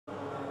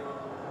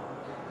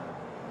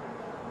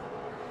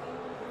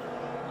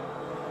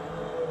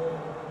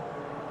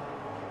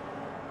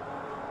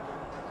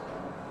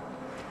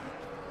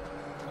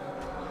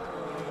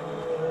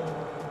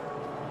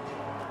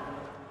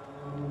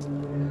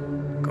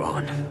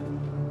gone.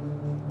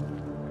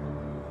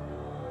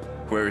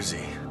 Where is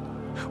he?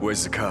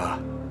 Where's the car?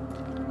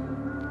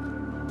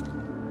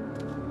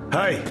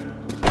 Hey!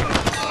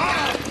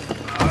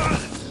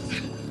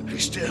 Hey,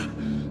 still.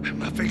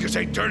 My fingers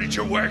ain't dirty,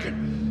 you're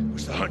working. It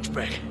was the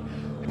hunchback.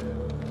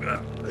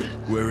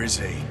 Where is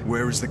he?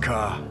 Where is the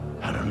car?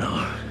 I don't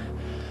know.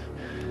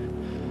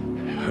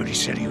 I heard he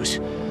said he was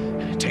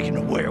taken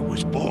to where it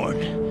was born.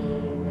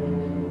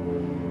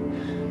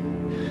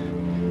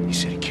 He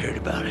said he cared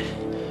about it.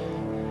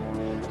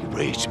 He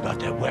raged about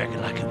that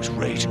wagon like he was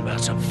raging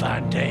about some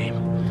fine dame.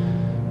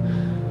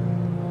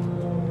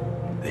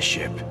 The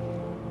ship.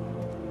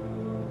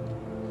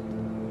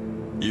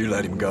 You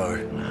let him go.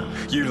 No.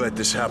 You let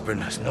this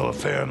happen. It's no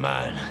affair of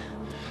mine.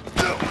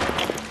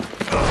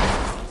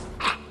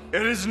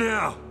 It is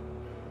now.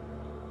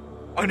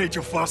 I need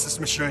your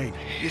fastest machine.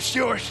 It's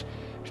yours.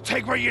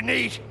 Take what you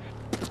need.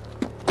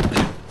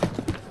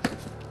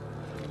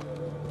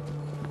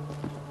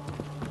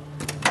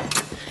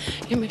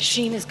 Your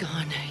machine is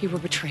gone. You were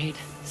betrayed.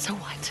 So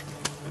what?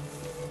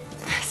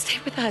 Stay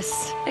with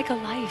us. Make a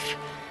life.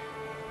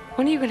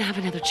 When are you gonna have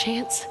another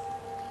chance?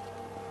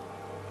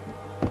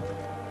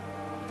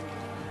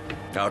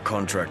 Our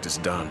contract is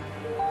done.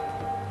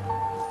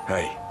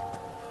 Hey.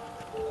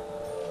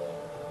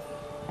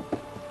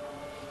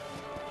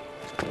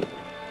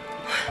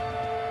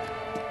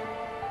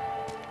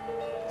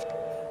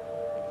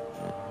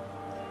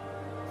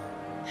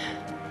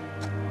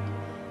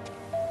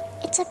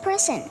 It's a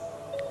present.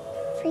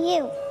 For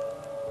you.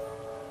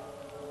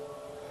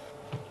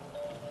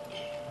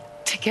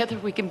 Together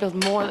we can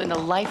build more than a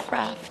life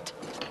raft.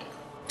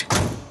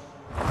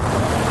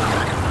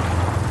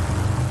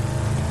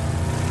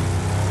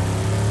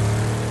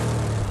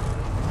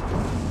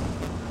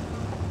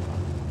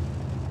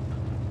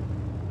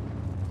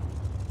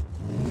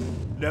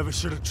 Never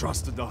should have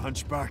trusted the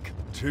hunchback.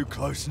 Too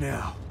close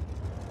now.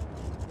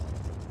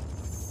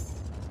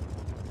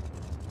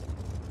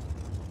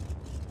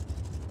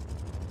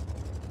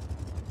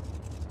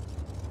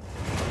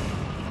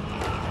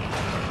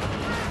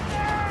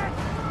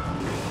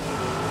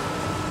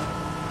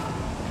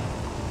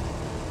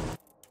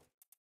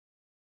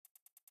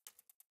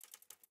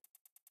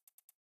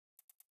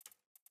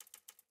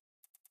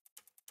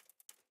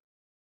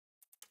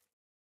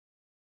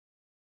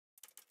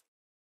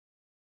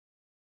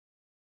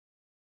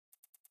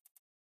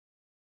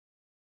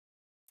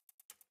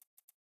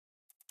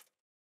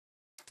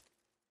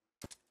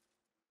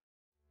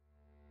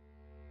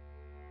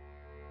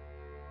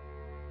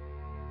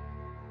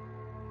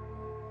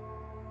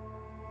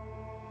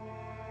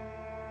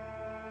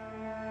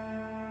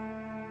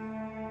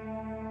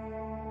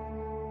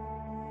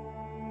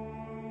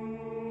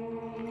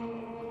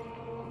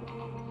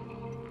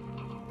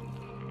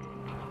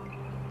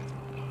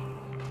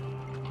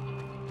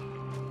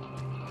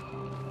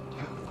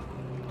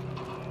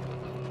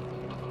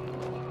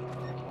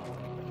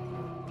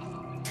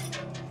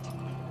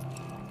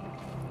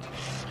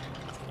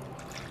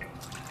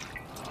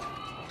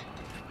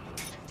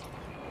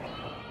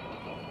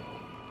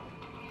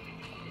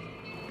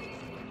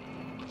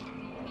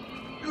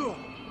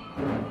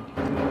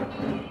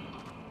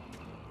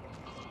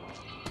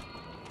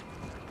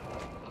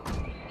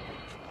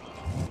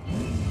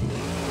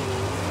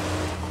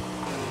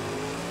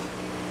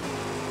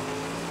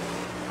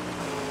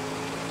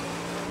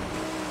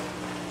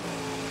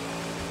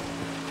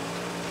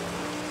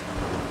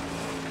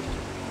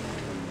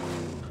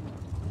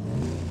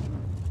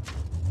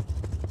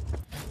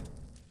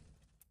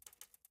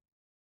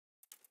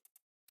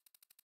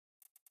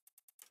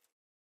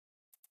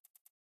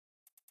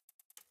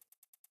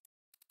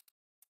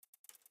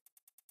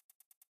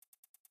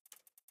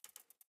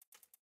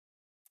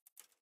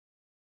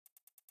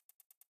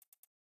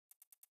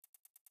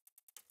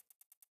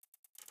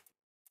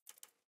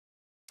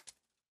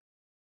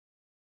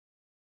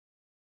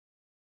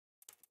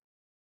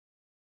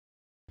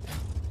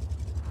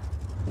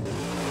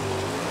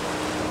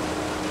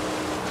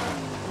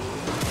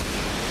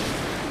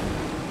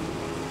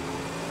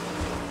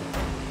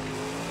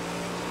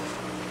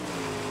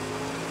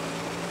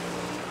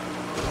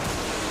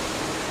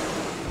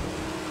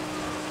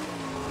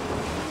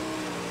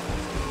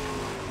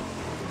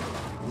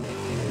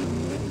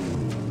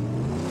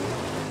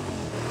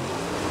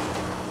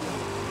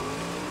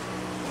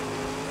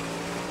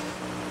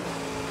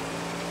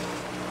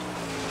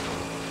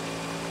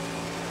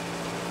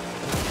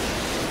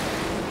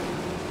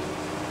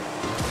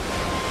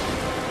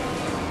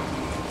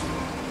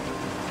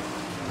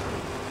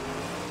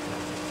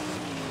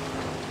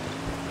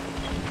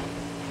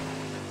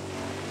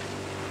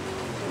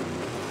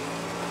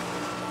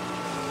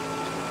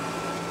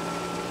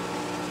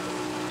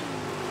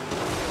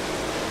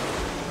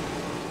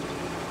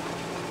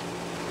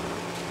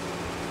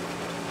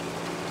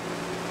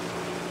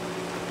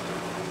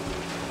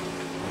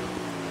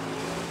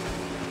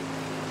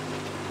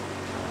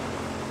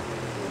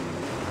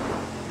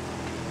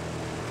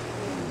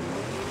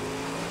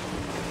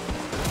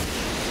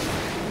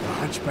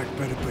 Hatchback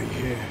better be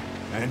here,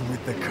 and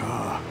with the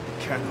car.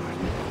 Cannot.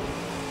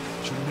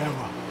 Should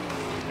never,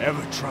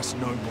 ever trust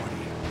nobody.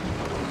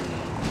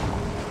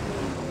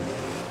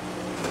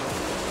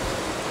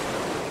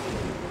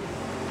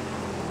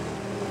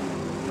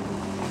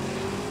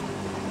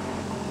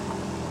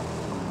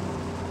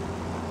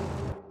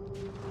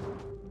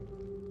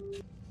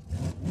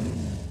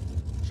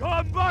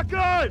 John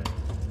Bucket!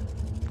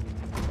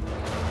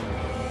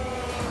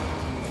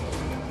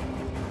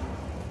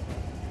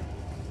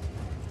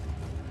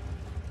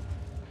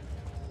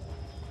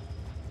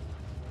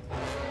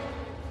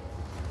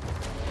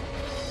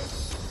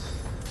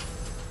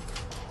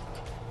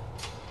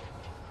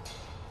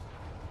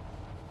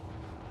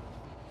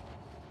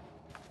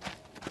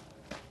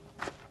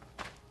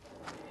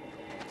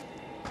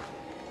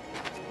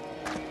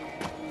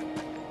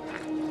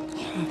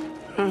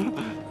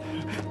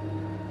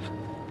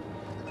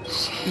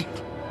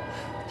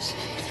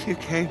 You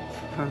came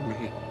for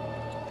me.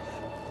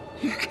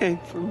 You came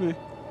for me.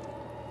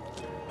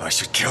 I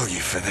should kill you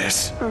for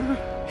this.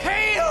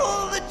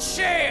 Hail the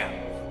champ!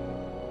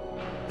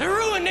 The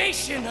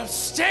ruination of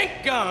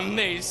stank gum,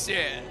 they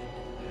said.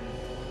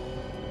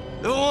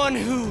 The one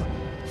who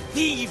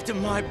thieved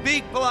my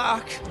big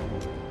block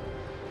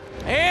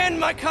and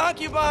my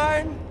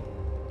concubine.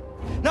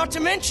 Not to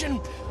mention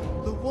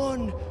the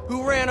one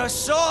who ran a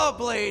saw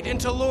blade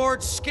into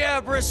Lord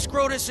Scabrous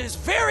Scrotus's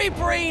very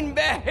brain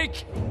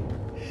bag,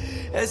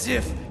 as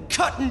if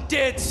cutting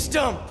dead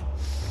stump.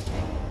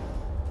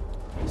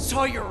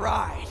 Saw your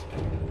ride,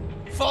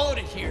 followed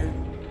it here.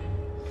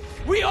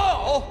 We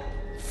all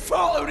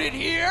followed it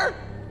here.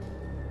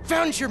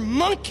 Found your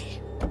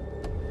monkey,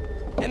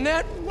 and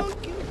that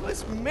monkey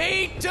was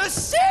made to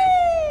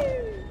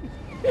sing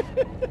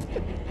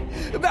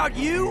about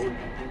you,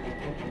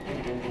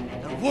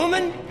 a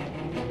woman,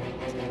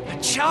 a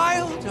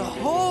child, a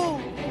whole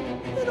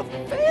little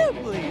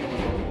family.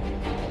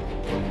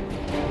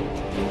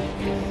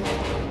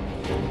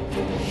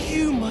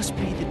 You must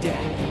be the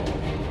daddy.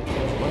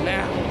 Well,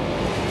 now,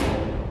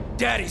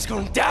 Daddy's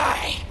gonna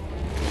die.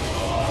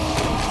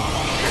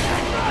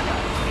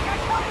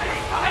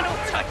 I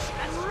don't touch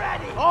this.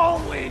 Ready.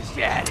 Always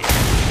Daddy.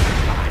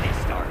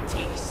 Finest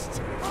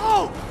artiste.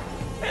 Oh,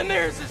 and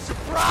there's a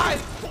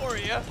surprise for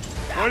you.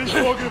 What are you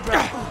talking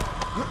about?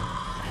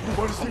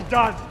 What has he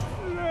done?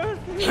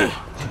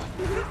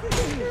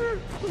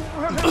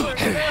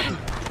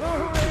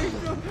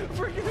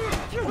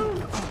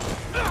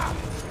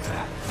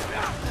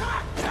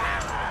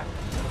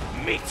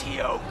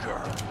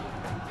 Mediocre.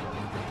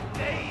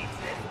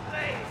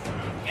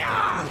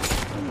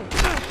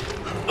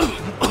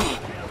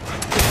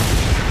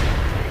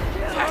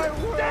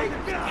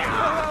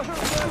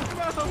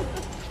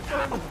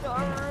 I'm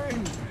sorry.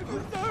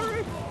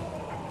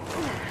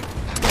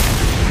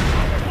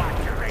 Watch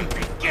your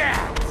raping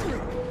gas.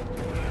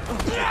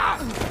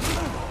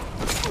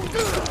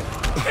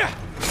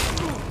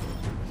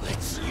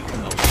 Let's you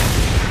know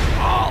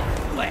all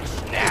flesh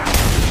now.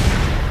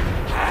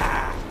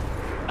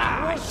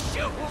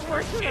 Shoot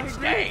for shit's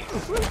name.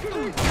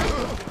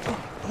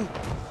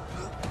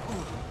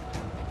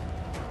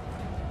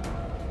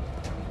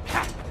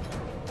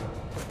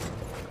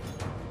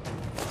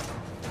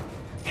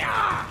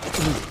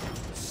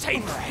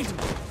 Save right.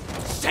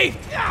 Save.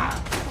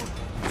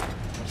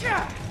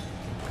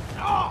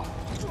 Oh.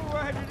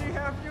 Why did he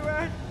have to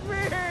ask me?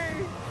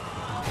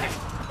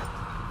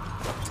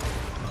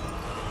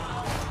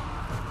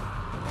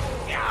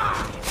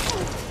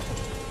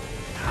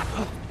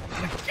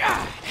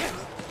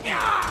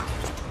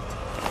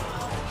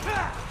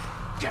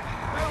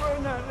 I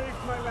will not leave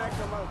my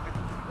vacuum open.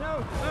 No,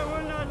 I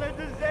will not let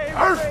the same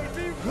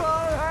baby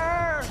fall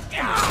her.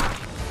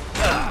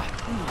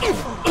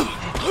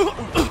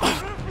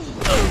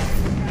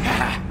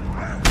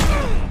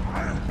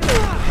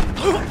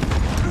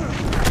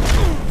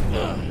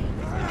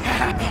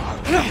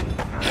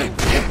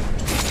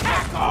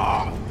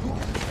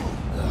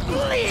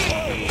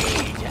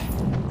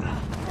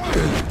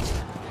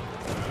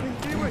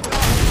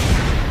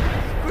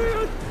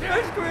 I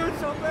squealed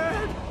so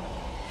bad.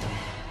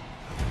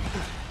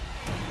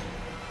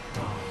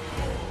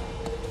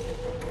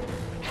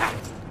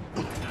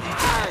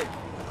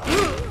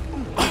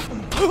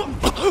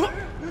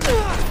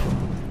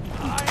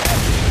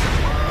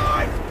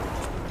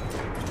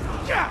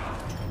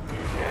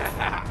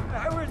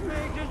 I was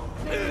made to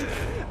see.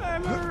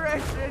 I'm a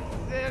wretched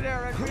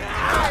sinner and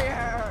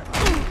liar.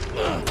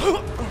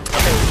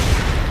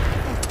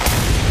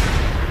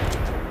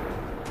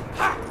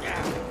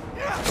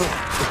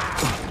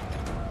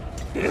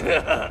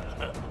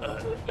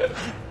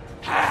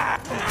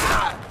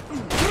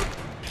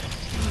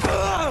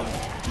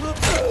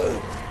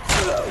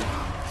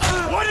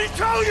 What did he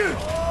tell you?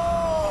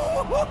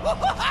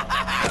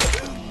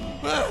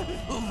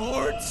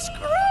 Lord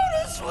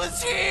Scrotus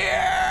was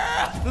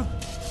here!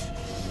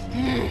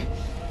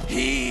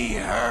 He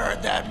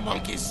heard that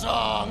monkey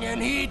song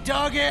and he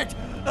dug it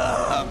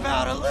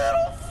about a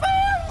little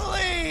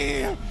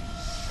family.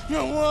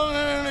 A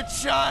woman, a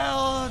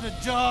child, a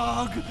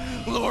dog.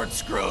 Lord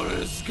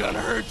Scrotus is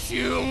gonna hurt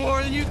you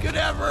more than you could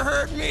ever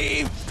hurt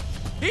me.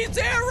 He's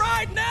here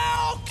right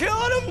now,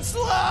 killing him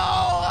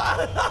slow.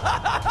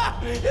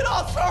 In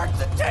all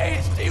sorts of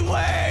tasty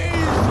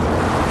ways.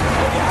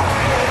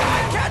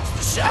 I catch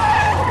the show.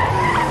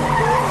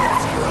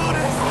 Screw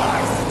this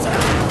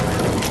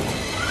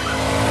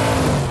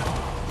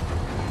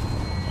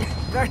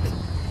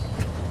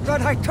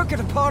But I took it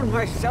upon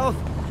myself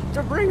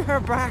to bring her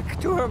back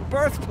to her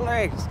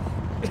birthplace.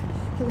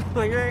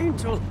 My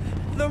angel,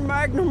 the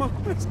magnum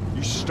opus.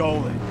 You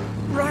stole it.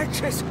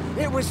 Righteous,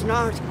 it was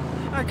not.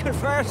 I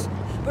confess.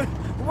 But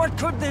what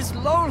could this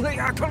lowly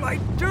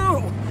acolyte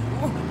do?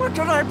 What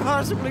could I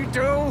possibly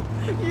do?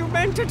 You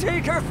meant to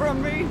take her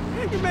from me.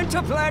 You meant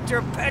to plant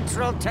your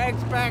petrol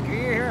tanks back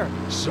here.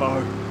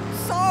 So?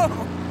 So?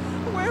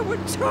 Where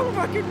would Chum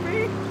Bucket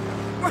be?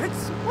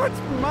 What's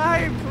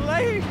my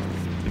place?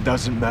 It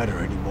doesn't matter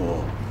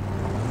anymore.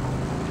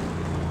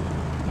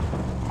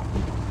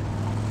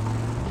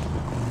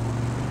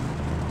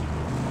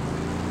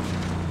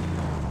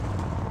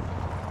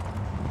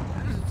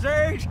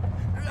 Zade,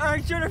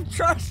 I should have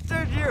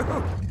trusted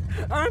you.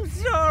 I'm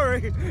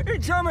sorry.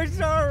 Chum is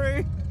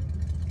sorry.